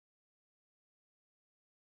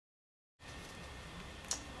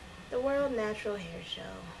World Natural Hair Show.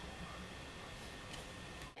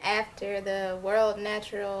 After the World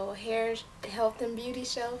Natural Hair Health and Beauty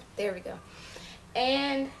Show, there we go.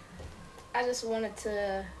 And I just wanted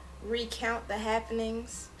to recount the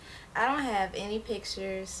happenings. I don't have any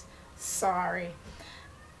pictures, sorry,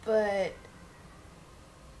 but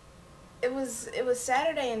it was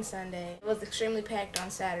Saturday and Sunday. It was extremely packed on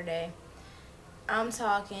Saturday. I'm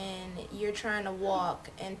talking, you're trying to walk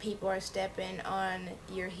and people are stepping on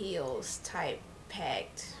your heels type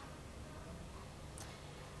packed.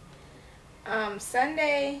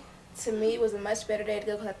 Sunday to me was a much better day to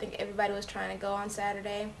go because I think everybody was trying to go on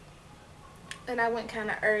Saturday, and I went kind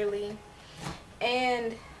of early.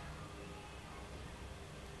 And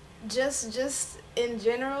just in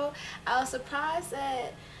general, I was surprised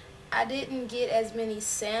that I didn't get as many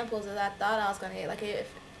samples as I thought I was gonna get. Like,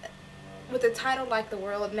 if with a title like the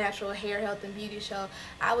World Natural Hair Health and Beauty Show,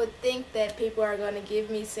 I would think that people are going to give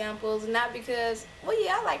me samples, not because, well,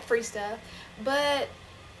 yeah, I like free stuff, but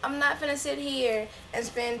I'm not gonna sit here and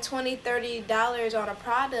spend $20, $30 on a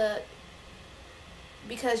product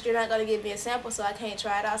because you're not going to give me a sample, so I can't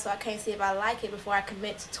try it out, so I can't see if I like it before I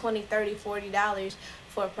commit to $20, $30, $40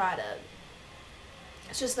 for a product.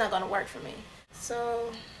 It's just not going to work for me.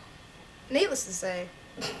 So, needless to say,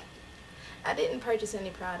 I didn't purchase any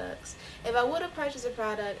products. If I would have purchased a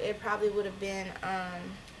product, it probably would have been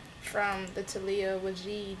from the Talia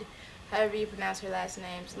Wajid, however you pronounce her last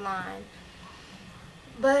name's line.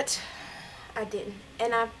 But I didn't.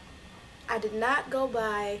 And I did not go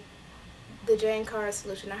buy the Jane Carr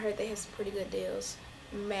solution. I heard they had some pretty good deals.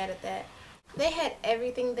 I'm mad at that. They had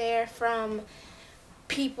everything there, from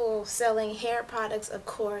people selling hair products, of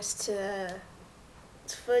course, to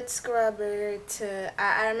foot scrubber, to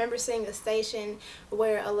I remember seeing a station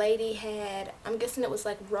where a lady had, I'm guessing it was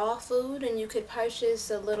like raw food, and you could purchase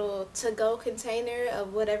a little to-go container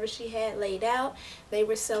of whatever she had laid out. They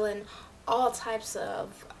were selling all types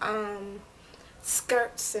of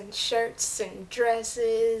skirts and shirts and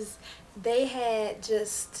dresses. They had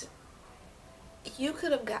just, you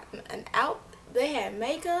could have gotten an out. They had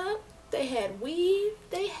makeup, they had weave,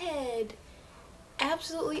 they had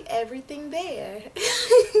absolutely everything there.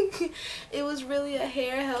 It was really a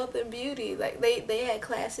hair health and beauty. Like, they had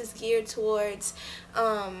classes geared towards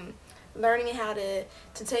learning how to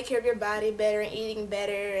take care of your body better and eating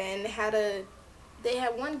better, and how to, they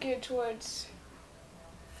had one geared towards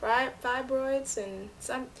fibroids and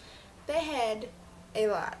some, they had a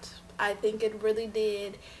lot. I think it really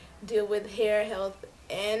did deal with hair health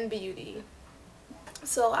and beauty,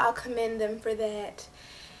 so I'll commend them for that.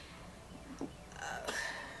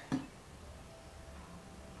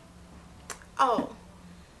 Oh,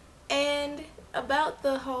 and about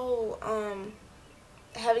the whole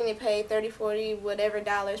having to pay 30, 40, whatever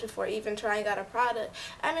dollars before even trying out a product.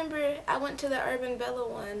 I remember I went to the Urban Bella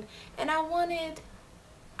one, and I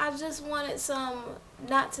just wanted some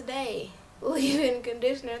Not Today leave-in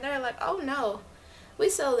conditioner. And they were like, oh no, we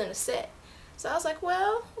sell it in a set. So I was like,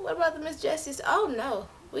 well, what about the Miss Jessie's? Oh no,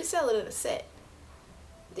 we sell it in a set.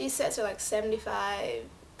 These sets are like $75.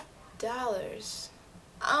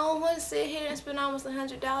 I don't want to sit here and spend almost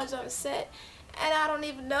 $100 on a set, and I don't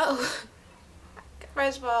even know.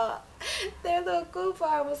 First of all, their little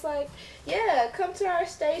coupon was like, yeah, come to our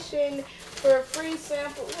station for a free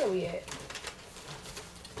sample. Where we at?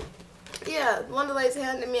 Yeah, one of the ladies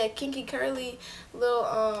handed me a kinky curly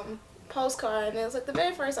little postcard, and it was like the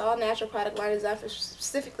very first all-natural product line designed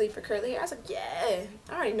specifically for curly hair. I was like, yeah,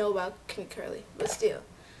 I already know about kinky curly, but still.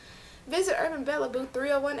 Visit Urban Bella booth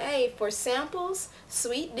 301A for samples,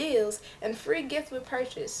 sweet deals, and free gift with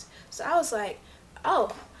purchase. So I was like, oh,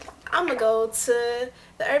 I'm going to go to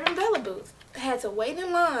the Urban Bella booth. I had to wait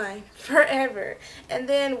in line forever. And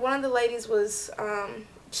then one of the ladies was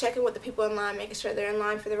checking with the people in line, making sure they're in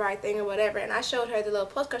line for the right thing or whatever. And I showed her the little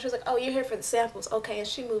postcard. She was like, oh, you're here for the samples. Okay, and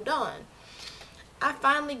she moved on. I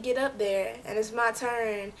finally get up there, and it's my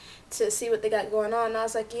turn to see what they got going on. And I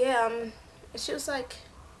was like, yeah, and she was like,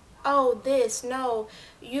 oh, no,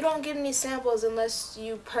 you don't get any samples unless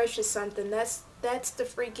you purchase something. That's the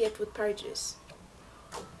free gift with purchase.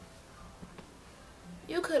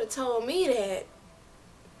 You could have told me that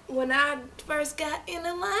when I first got in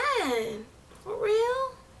the line. For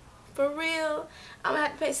real? For real? I'm gonna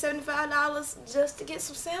have to pay $75 just to get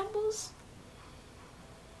some samples?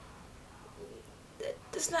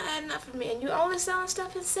 That's not adding up for me. And you only selling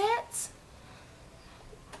stuff in sets?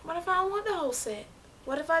 What if I don't want the whole set?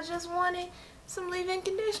 What if I just wanted some leave-in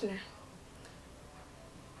conditioner?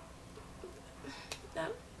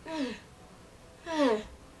 That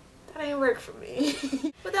ain't work for me.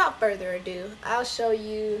 Without further ado, I'll show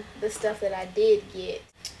you the stuff that I did get.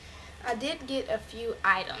 I did get a few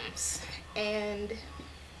items, and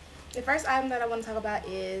the first item that I want to talk about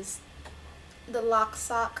is the lock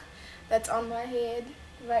sock that's on my head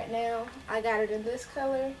right now. I got it in this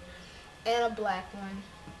color and a black one.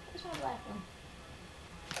 Where's my black one?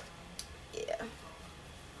 Yeah,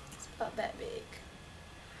 it's about that big.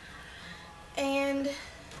 And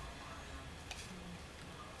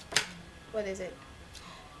what is it?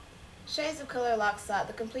 Shades of Color Lock Sock,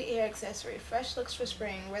 the complete hair accessory. Fresh looks for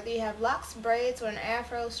spring. Whether you have locks, braids, or an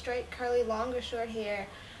afro, straight, curly, long, or short hair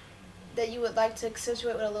that you would like to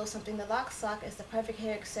accentuate with a little something, the lock sock is the perfect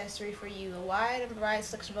hair accessory for you. A wide and varied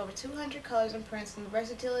selection of over 200 colors and prints, and the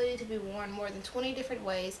versatility to be worn more than 20 different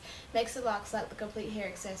ways makes the lock sock the complete hair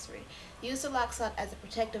accessory. Use the lock sock as a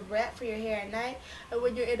protective wrap for your hair at night or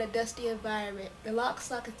when you're in a dusty environment. The lock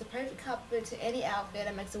sock is the perfect complement to any outfit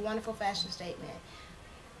and makes a wonderful fashion statement.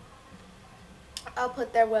 I'll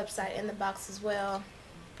put their website in the box as well,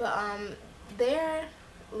 but their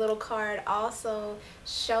little card also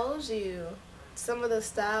shows you some of the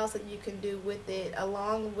styles that you can do with it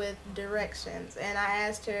along with directions. And I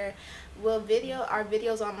asked her, are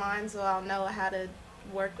videos online so I'll know how to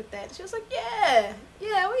work with that? She was like, yeah,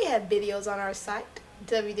 we have videos on our site,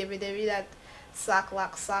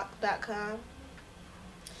 www.socklocksock.com.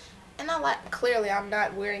 And clearly I'm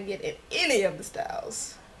not wearing it in any of the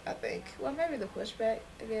styles, I think. Well, maybe the pushback,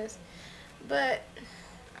 I guess. But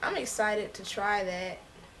I'm excited to try that.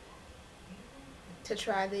 To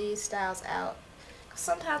try these styles out.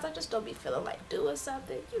 Sometimes I just don't be feeling like doing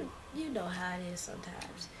something. You know how it is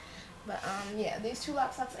sometimes. But yeah, these two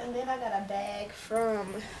lock socks, and then I got a bag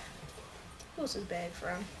from, who's this bag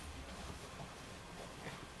from?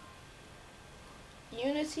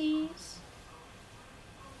 Unities.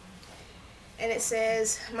 And it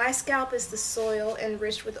says, my scalp is the soil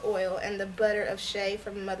enriched with oil and the butter of shea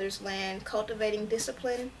from mother's land, cultivating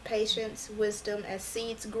discipline, patience, wisdom as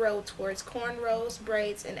seeds grow towards cornrows,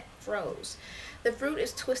 braids, and froze. The fruit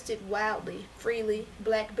is twisted wildly, freely,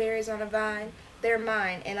 blackberries on a vine. They're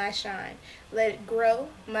mine, and I shine. Let it grow,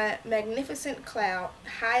 my magnificent cloud,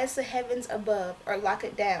 high as the heavens above, or lock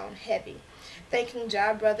it down, heavy. Thanking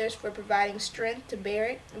Jah brothers for providing strength to bear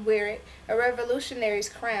it, wear it, a revolutionary's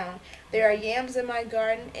crown. There are yams in my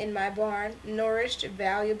garden, in my barn, nourished,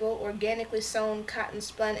 valuable, organically sown cotton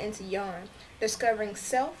spun into yarn, discovering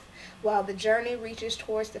self while the journey reaches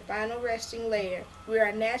towards the final resting layer. We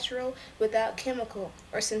are natural, without chemical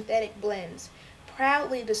or synthetic blends,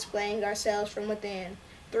 proudly displaying ourselves from within.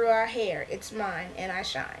 Through our hair, it's mine, and I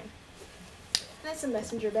shine. That's a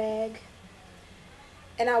messenger bag.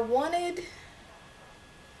 And I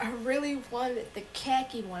really wanted the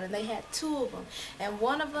khaki one, and they had two of them, and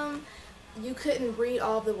one of them you couldn't read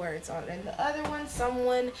all the words on it, and the other one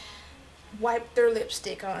someone wiped their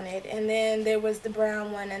lipstick on it. And then there was the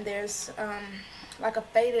brown one, and there's like a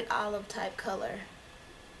faded olive type color.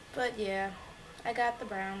 But yeah, I got the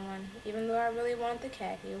brown one even though I really wanted the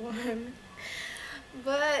khaki one.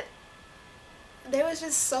 But there was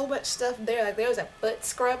just so much stuff there. Like, there was a foot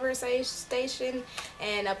scrubber station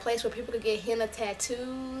and a place where people could get henna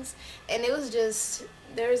tattoos, and it was just,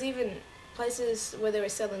 there was even places where they were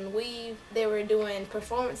selling weave. They were doing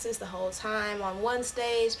performances the whole time. On one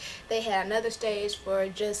stage they had another stage for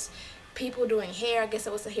just people doing hair. I guess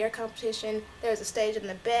it was a hair competition. There was a stage in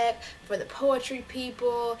the back for the poetry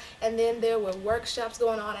people, and then there were workshops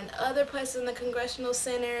going on in other places in the Congressional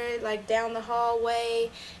Center, like down the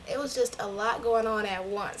hallway. It was just a lot going on at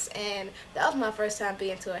once, and that was my first time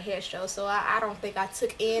being to a hair show, so I don't think I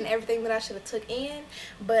took in everything that I should have took in,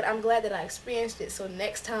 but I'm glad that I experienced it, so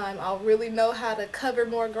next time I'll really know how to cover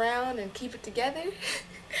more ground and keep it together.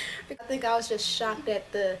 I think I was just shocked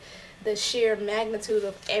at the sheer magnitude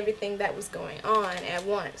of everything that was going on at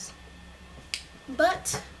once.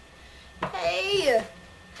 But hey,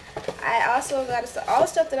 I also got all the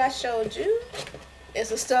stuff that I showed you is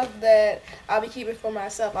the stuff that I'll be keeping for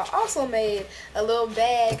myself. I also made a little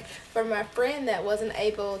bag for my friend that wasn't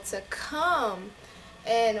able to come,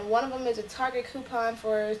 and one of them is a Target coupon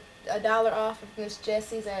for $1 off of Miss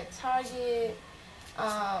Jessie's at Target.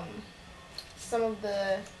 Some of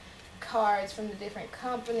the cards from the different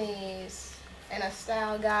companies and a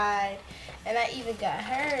style guide, and I even got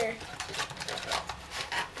her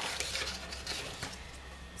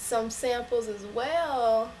some samples as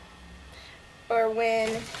well for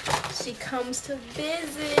when she comes to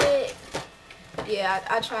visit. Yeah,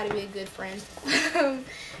 I try to be a good friend.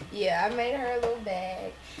 Yeah, I made her a little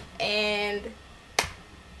bag, and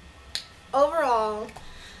overall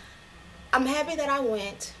I'm happy that I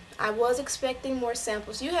went. I was expecting more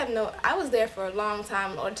samples. I was there for a long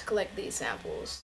time in order to collect these samples.